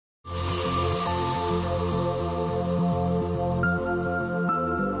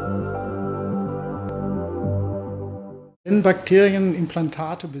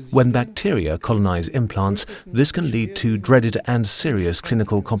When bacteria colonize implants, this can lead to dreaded and serious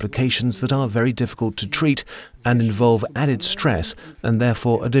clinical complications that are very difficult to treat and involve added stress and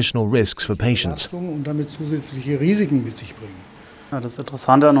therefore additional risks for patients.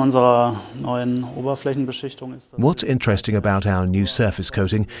 What's interesting about our new surface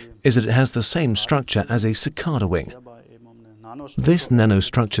coating is that it has the same structure as a cicada wing. This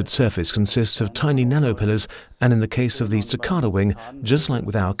nanostructured surface consists of tiny nanopillars, and in the case of the cicada wing, just like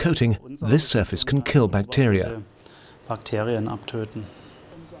with our coating, this surface can kill bacteria.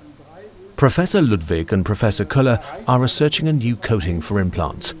 Professor Ludwig and Professor Köller are researching a new coating for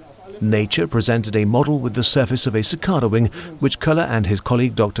implants. Nature presented a model with the surface of a cicada wing, which Köller and his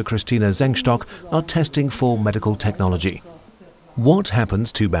colleague Dr. Christina Zengstock are testing for medical technology. What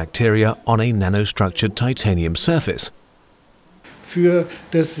happens to bacteria on a nanostructured titanium surface? For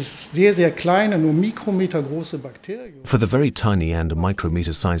the very tiny and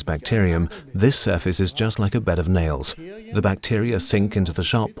micrometer-sized bacterium, this surface is just like a bed of nails. The bacteria sink into the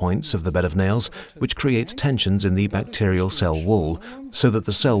sharp points of the bed of nails, which creates tensions in the bacterial cell wall, so that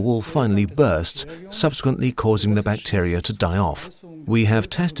the cell wall finally bursts, subsequently causing the bacteria to die off. We have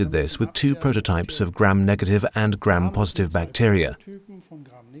tested this with two prototypes of gram-negative and gram-positive bacteria.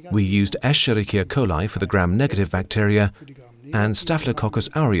 We used Escherichia coli for the gram-negative bacteria and Staphylococcus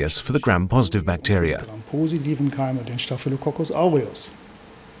aureus for the gram-positive bacteria.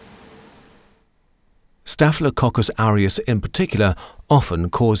 Staphylococcus aureus in particular often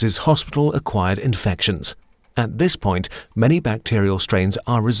causes hospital-acquired infections. At this point, many bacterial strains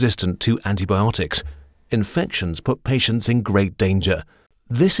are resistant to antibiotics. Infections put patients in great danger.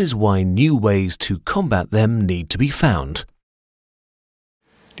 This is why new ways to combat them need to be found.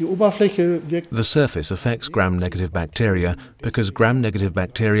 The surface affects gram-negative bacteria because gram-negative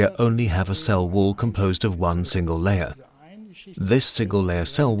bacteria only have a cell wall composed of one single layer. This single-layer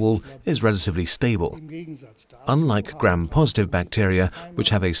cell wall is relatively stable, unlike gram-positive bacteria, which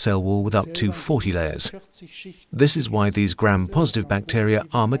have a cell wall with up to 40 layers. This is why these gram-positive bacteria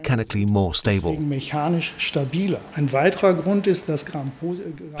are mechanically more stable.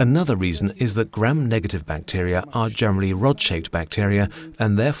 Another reason is that gram-negative bacteria are generally rod-shaped bacteria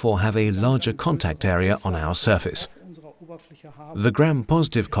and therefore have a larger contact area on our surface. The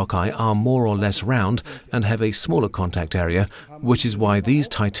gram-positive cocci are more or less round and have a smaller contact area, which is why these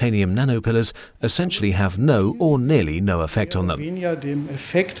titanium nanopillars essentially have no or nearly no effect on them.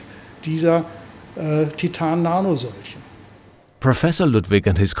 Professor Ludwig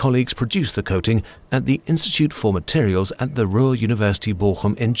and his colleagues produced the coating at the Institute for Materials at the Ruhr-Universität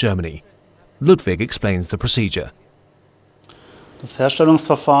Bochum in Germany. Ludwig explains the procedure. Das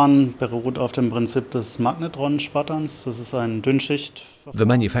Herstellungsverfahren beruht auf dem Prinzip des Magnetronsspatterns. Das ist ein Dünnschichtverfahren. The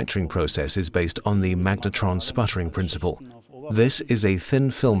manufacturing process is based on the magnetron sputtering principle. This is a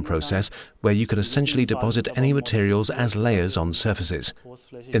thin film process where you can essentially deposit any materials as layers on surfaces.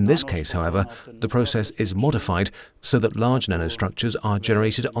 In this case, however, the process is modified so that large nanostructures are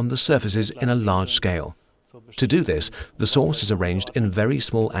generated on the surfaces in a large scale. To do this, the source is arranged in very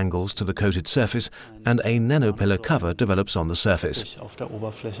small angles to the coated surface and a nanopillar cover develops on the surface.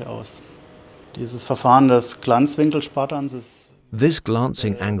 This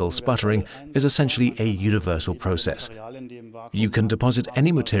glancing angle sputtering is essentially a universal process. You can deposit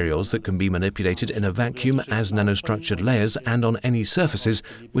any materials that can be manipulated in a vacuum as nanostructured layers and on any surfaces,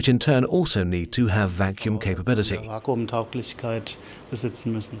 which in turn also need to have vacuum capability.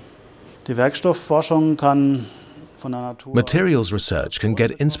 Materials research can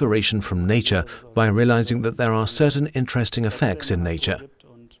get inspiration from nature by realizing that there are certain interesting effects in nature.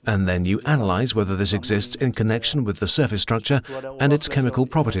 And then you analyze whether this exists in connection with the surface structure and its chemical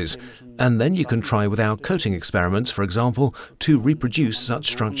properties. And then you can try with our coating experiments, for example, to reproduce such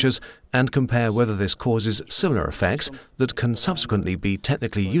structures and compare whether this causes similar effects that can subsequently be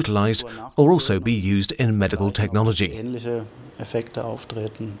technically utilized or also be used in medical technology. Effekte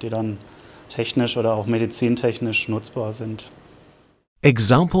auftreten, die dann technisch oder auch medizintechnisch nutzbar sind.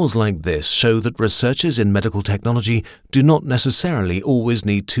 Examples like this show that researchers in medical technology do not necessarily always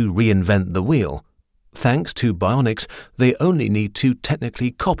need to reinvent the wheel. Thanks to bionics, they only need to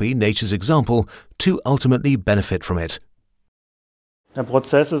technically copy nature's example to ultimately benefit from it.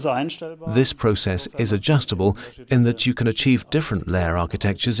 This process is adjustable in that you can achieve different layer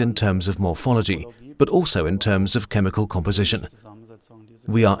architectures in terms of morphology, but also in terms of chemical composition.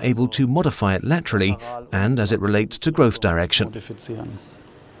 We are able to modify it laterally and as it relates to growth direction.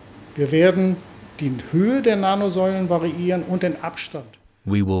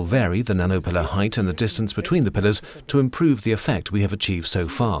 We will vary the nanopillar height and the distance between the pillars to improve the effect we have achieved so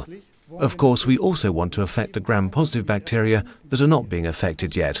far. Of course, we also want to affect the gram-positive bacteria that are not being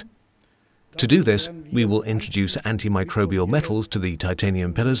affected yet. To do this, we will introduce antimicrobial metals to the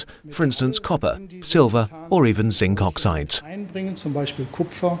titanium pillars, for instance copper, silver or even zinc oxides. Einbringen, zum Beispiel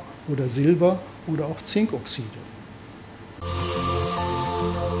Kupfer oder Silber oder auch Zinkoxide.